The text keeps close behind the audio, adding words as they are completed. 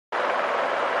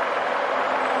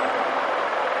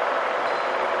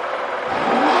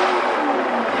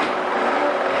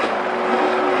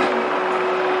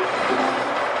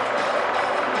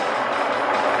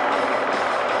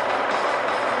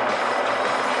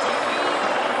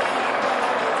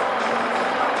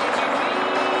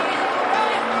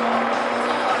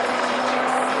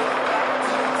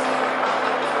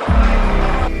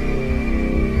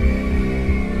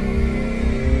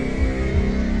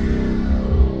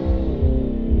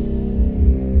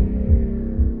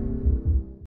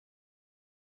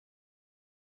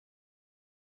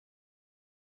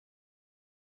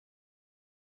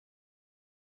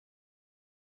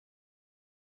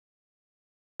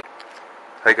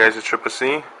Hey guys, it's Triple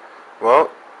C.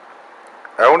 Well,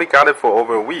 I only got it for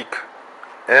over a week,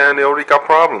 and it already got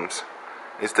problems.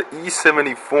 It's the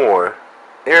E74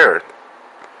 aired.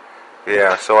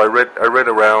 Yeah, so I read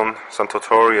around some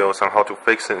tutorials on how to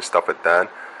fix it and stuff like that,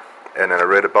 and then I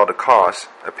read about the cost.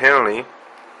 Apparently,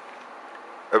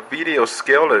 a video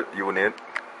scaler unit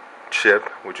chip,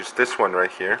 which is this one right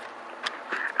here,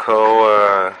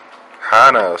 called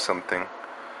HANA or something.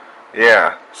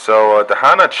 Yeah, so the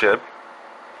HANA chip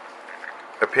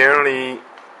apparently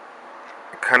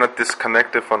kind of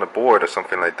disconnected from the board or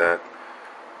something like that,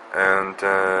 and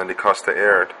it caused the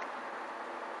error.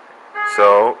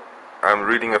 So I'm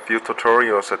reading a few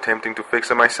tutorials attempting to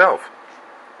fix it myself,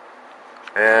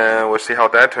 and we'll see how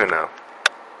that turned out.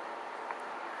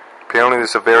 Apparently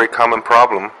it's a very common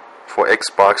problem for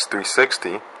Xbox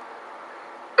 360,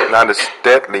 not as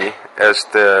deadly as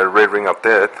the Red Ring of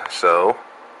Death, so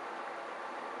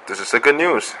this is a good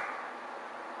news.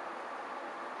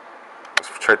 Let's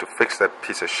try to fix that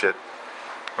piece of shit.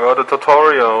 Well, the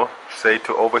tutorial say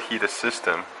to overheat the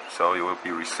system, so it will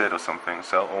be reset or something.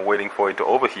 So I'm waiting for it to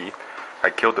overheat. I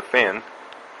killed the fan,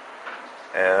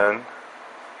 and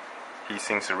he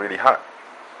seems really hot.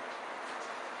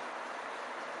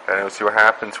 And we'll see what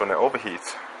happens when it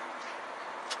overheats.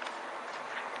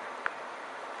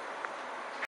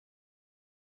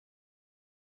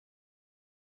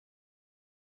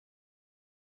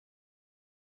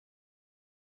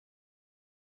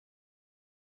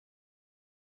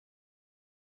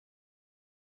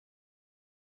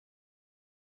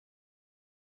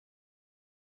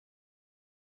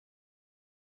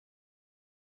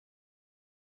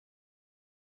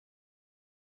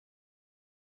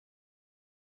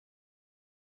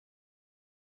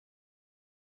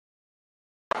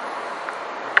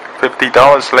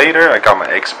 $50 later, I got my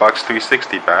Xbox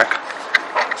 360 back.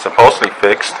 Supposedly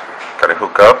fixed. Got it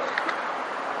hooked up.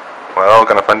 Well,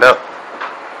 gonna find out.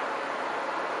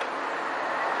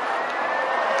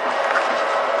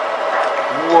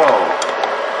 Whoa.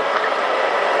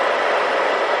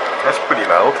 That's pretty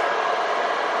loud.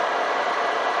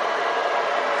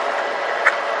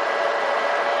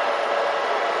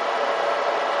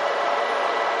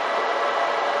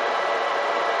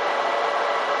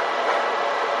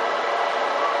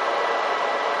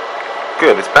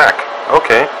 Good, it's back.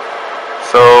 Okay.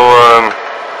 So,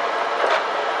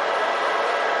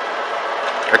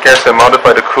 I guess I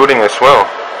modified the cooling as well.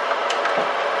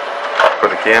 Put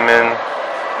the game in.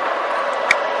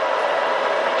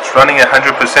 It's running at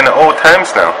 100% at all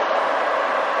times now.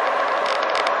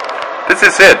 This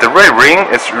is it. The red ring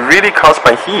is really caused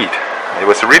by heat. It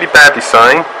was a really bad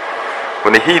design.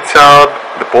 When it heats up,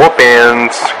 the board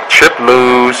bends, chip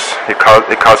loose, it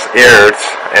causes errors,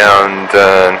 and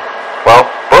well,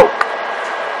 broke.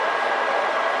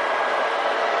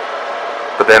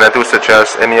 But then I do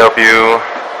suggest any of you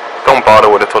don't bother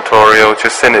with the tutorial,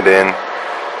 just send it in,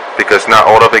 because not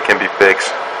all of it can be fixed.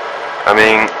 I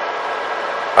mean,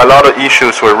 a lot of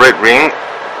issues with red ring,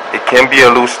 it can be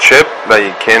a loose chip that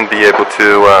you can be able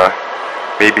to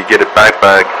maybe get it back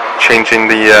by changing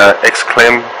the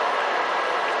X-clamp,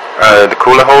 the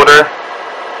cooler holder.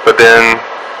 But then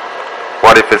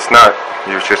what if it's not?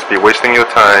 You'll just be wasting your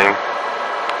time.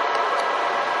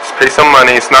 Just pay some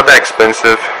money. It's not that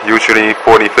expensive. Usually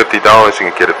 $40–50 you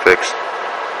can get it fixed,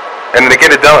 and they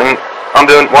get it done in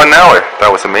under 1 hour. That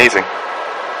was amazing.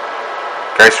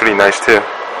 Guy's really nice too.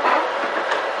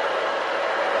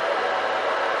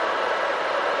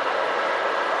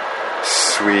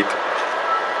 Sweet.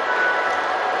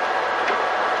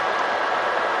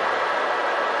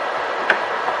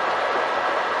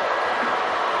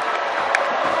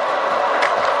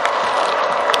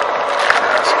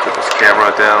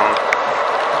 Camera down.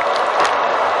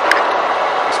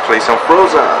 Let's play some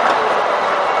Forza.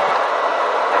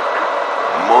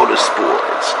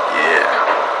 Motorsports, yeah.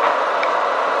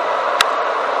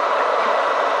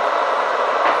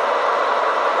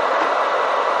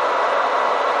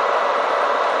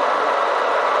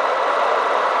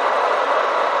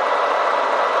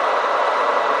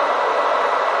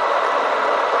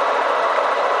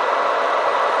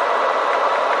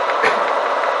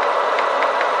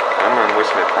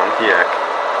 Where's my Pontiac?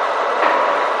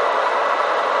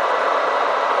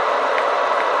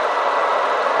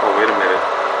 Oh, wait a minute.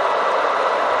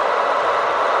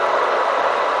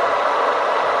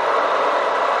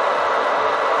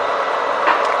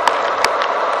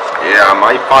 Yeah,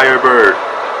 my Firebird.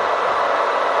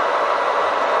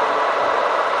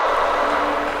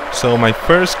 So my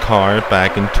first car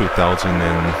back in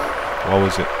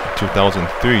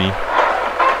 2003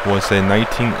 was a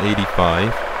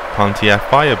 1985 Pontiac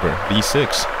Firebird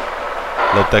V6.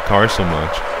 Love that car so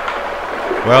much.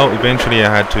 Well, eventually I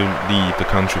had to leave the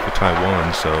country for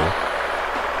Taiwan, so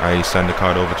I sent the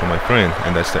car over to my friend,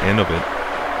 and that's the end of it.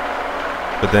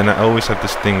 But then I always have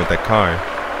this thing with that car.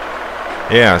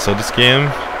 Yeah, so this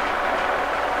game,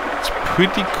 it's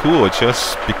pretty cool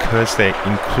just because they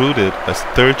included a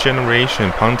 3rd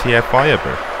generation Pontiac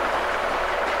Firebird.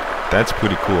 That's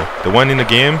pretty cool. The one in the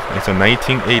game is a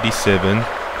 1987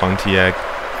 Pontiac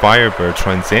Firebird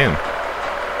Trans Am.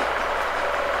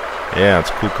 Yeah, it's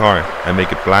a cool car. I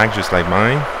make it black just like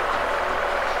mine.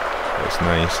 That's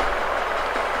nice.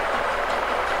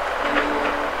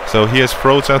 So here's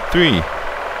Forza 3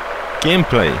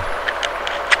 gameplay.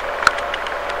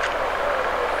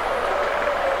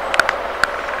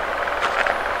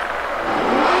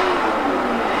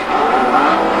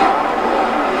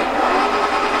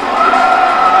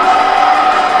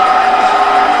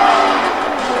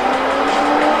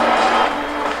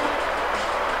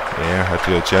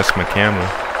 To adjust my camera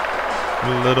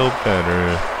a little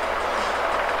better.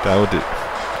 That will do.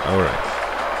 Alright.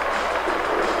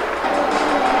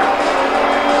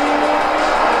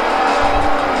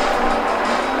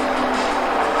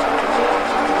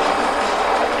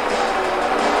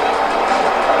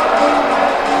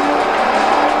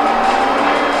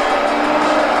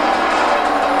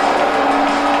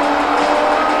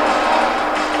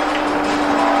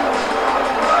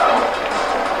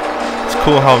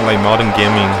 Cool how like modern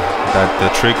gaming that the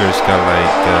triggers got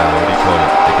like what do you call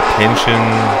it, like a tension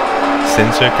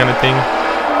sensor kind of thing,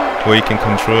 where you can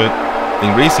control it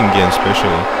in racing games especially,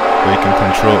 where you can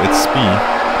control its speed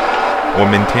or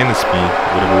maintain the speed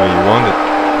whatever way you want it.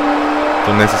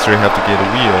 Don't necessarily have to get a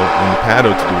wheel and a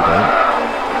paddle to do that,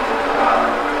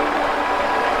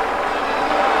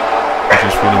 which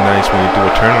is really nice when you do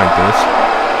a turn like this,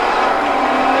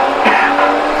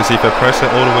 because if I press it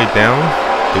all the way down,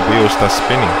 the wheel starts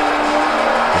spinning.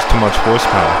 There's too much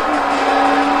horsepower.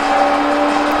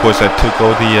 Of course, I took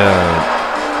all the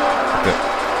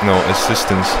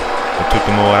assistance. I took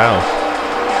them all out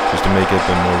just to make it a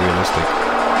bit more realistic.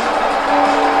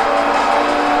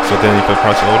 So then, if I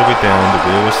press all the way down, the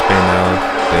wheel will spin out.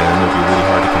 Then it'll be really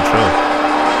hard to control.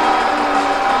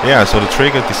 Yeah, so the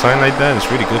trigger design like that is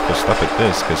really good for stuff like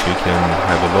this, because you can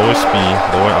have a lower speed,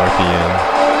 lower RPM,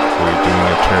 where you're doing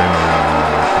a turn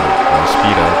and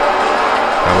speed up.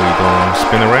 That way you don't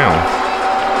spin around.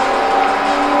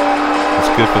 It's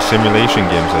good for simulation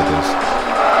games like this.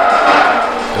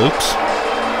 Oops.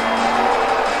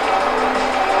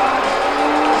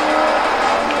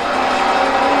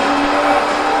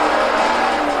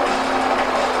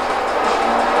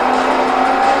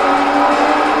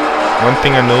 One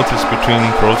thing I noticed between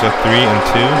Forza 3 and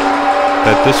 2,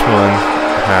 that this one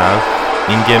have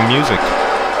in-game music.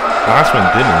 Last one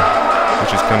didn't,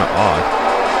 which is kind of odd.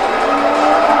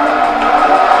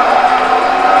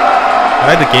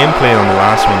 I like the gameplay on the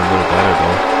last one a little better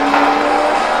though.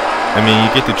 I mean, you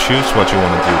get to choose what you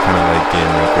want to do, kind of like in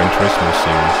the Gran Turismo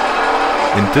series.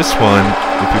 In this one,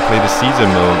 if you play the season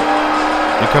mode,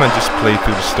 you kind of just play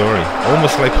through the story,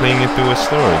 almost like playing it through a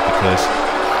story, because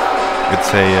it's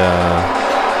a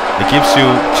it gives you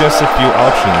just a few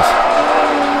options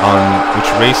on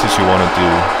which races you want to do,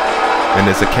 and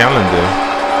there's a calendar,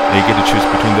 and you get to choose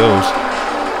between those,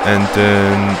 and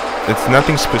then it's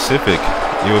nothing specific.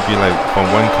 It will be like from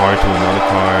one car to another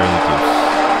car.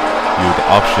 You the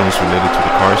options related to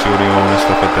the cars you already own and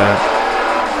stuff like that.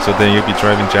 So then you'll be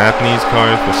driving Japanese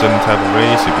cars for a certain type of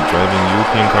race. You'll be driving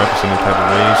European cars for a certain type of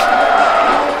race.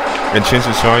 And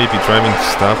chances are you'll be driving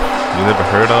stuff you never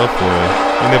heard of or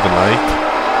you never liked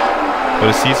for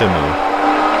the season mode.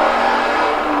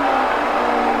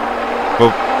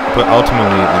 But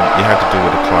ultimately you have to do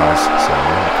with the class. So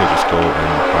you could just go and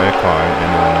buy a car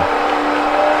and then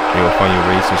you'll find your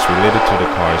races related to the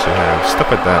cars you have, stuff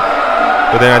like that.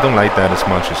 But then I don't like that as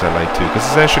much as I like to, because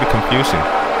it's actually confusing.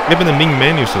 Even the main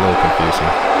menu is a little confusing.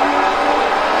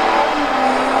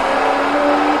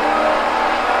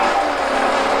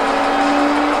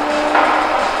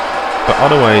 But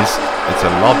otherwise, it's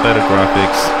a lot better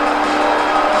graphics.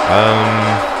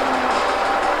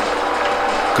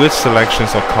 Good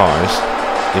selections of cars.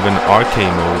 Even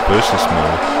arcade mode versus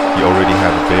mode, you already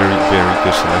have a very, very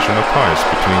good selection of cars,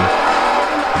 between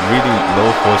really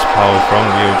low horsepower front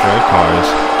wheel drive cars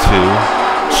to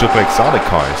super exotic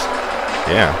cars.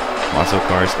 Yeah, muscle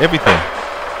cars, everything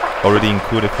already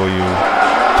included for you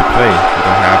to play. You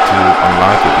don't have to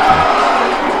unlock everything.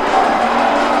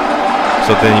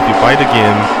 So then if you buy the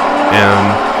game and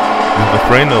you have a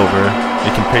friend over,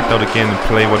 you can pick out the game and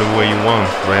play whatever way you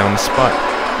want right on the spot.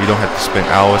 You don't have to spend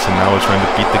hours and hours trying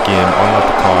to beat the game, unlock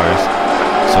the cars.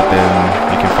 So then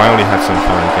you can finally have some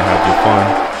fun. You can have your fun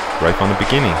right from the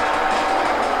beginning.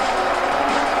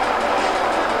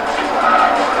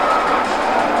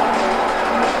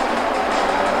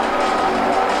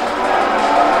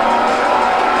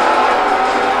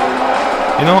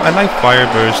 You know, I like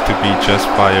Firebirds to be just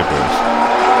Firebirds,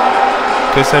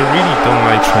 because I really don't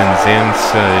like Trans Am's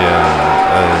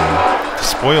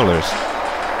spoilers.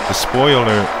 The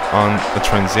spoiler on a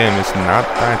Trans Am is not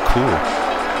that cool.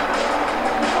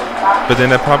 But then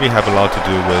that probably have a lot to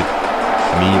do with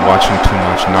me watching too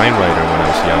much Knight Rider when I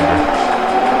was younger.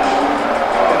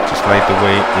 Just like the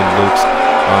way it looks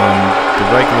on the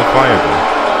regular Firebird.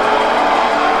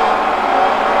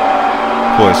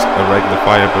 Of course, a regular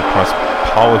Firebird plus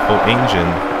powerful engine,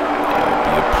 that would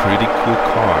be a pretty cool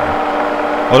car.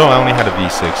 Although I only had a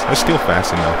V6, that's still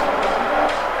fast enough.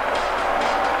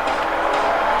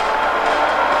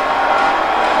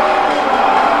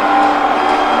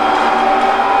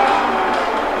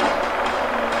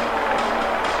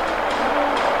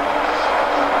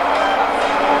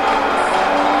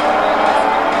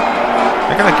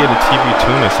 I gotta get a TV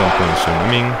tune at some point soon. I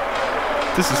mean,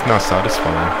 this is not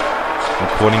satisfying.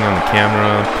 Recording on the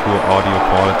camera, poor audio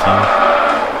quality.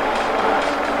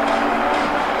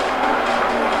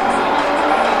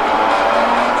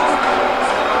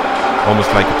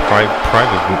 Almost like a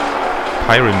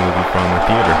pirate movie from a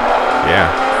theater. Yeah.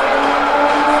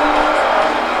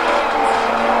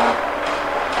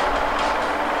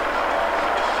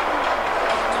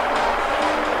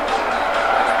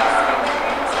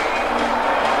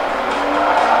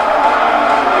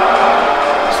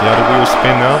 See how the wheels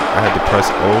spin out? I had to press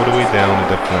all the way down at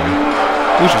that point,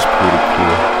 which is pretty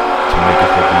cool to make it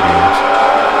for videos.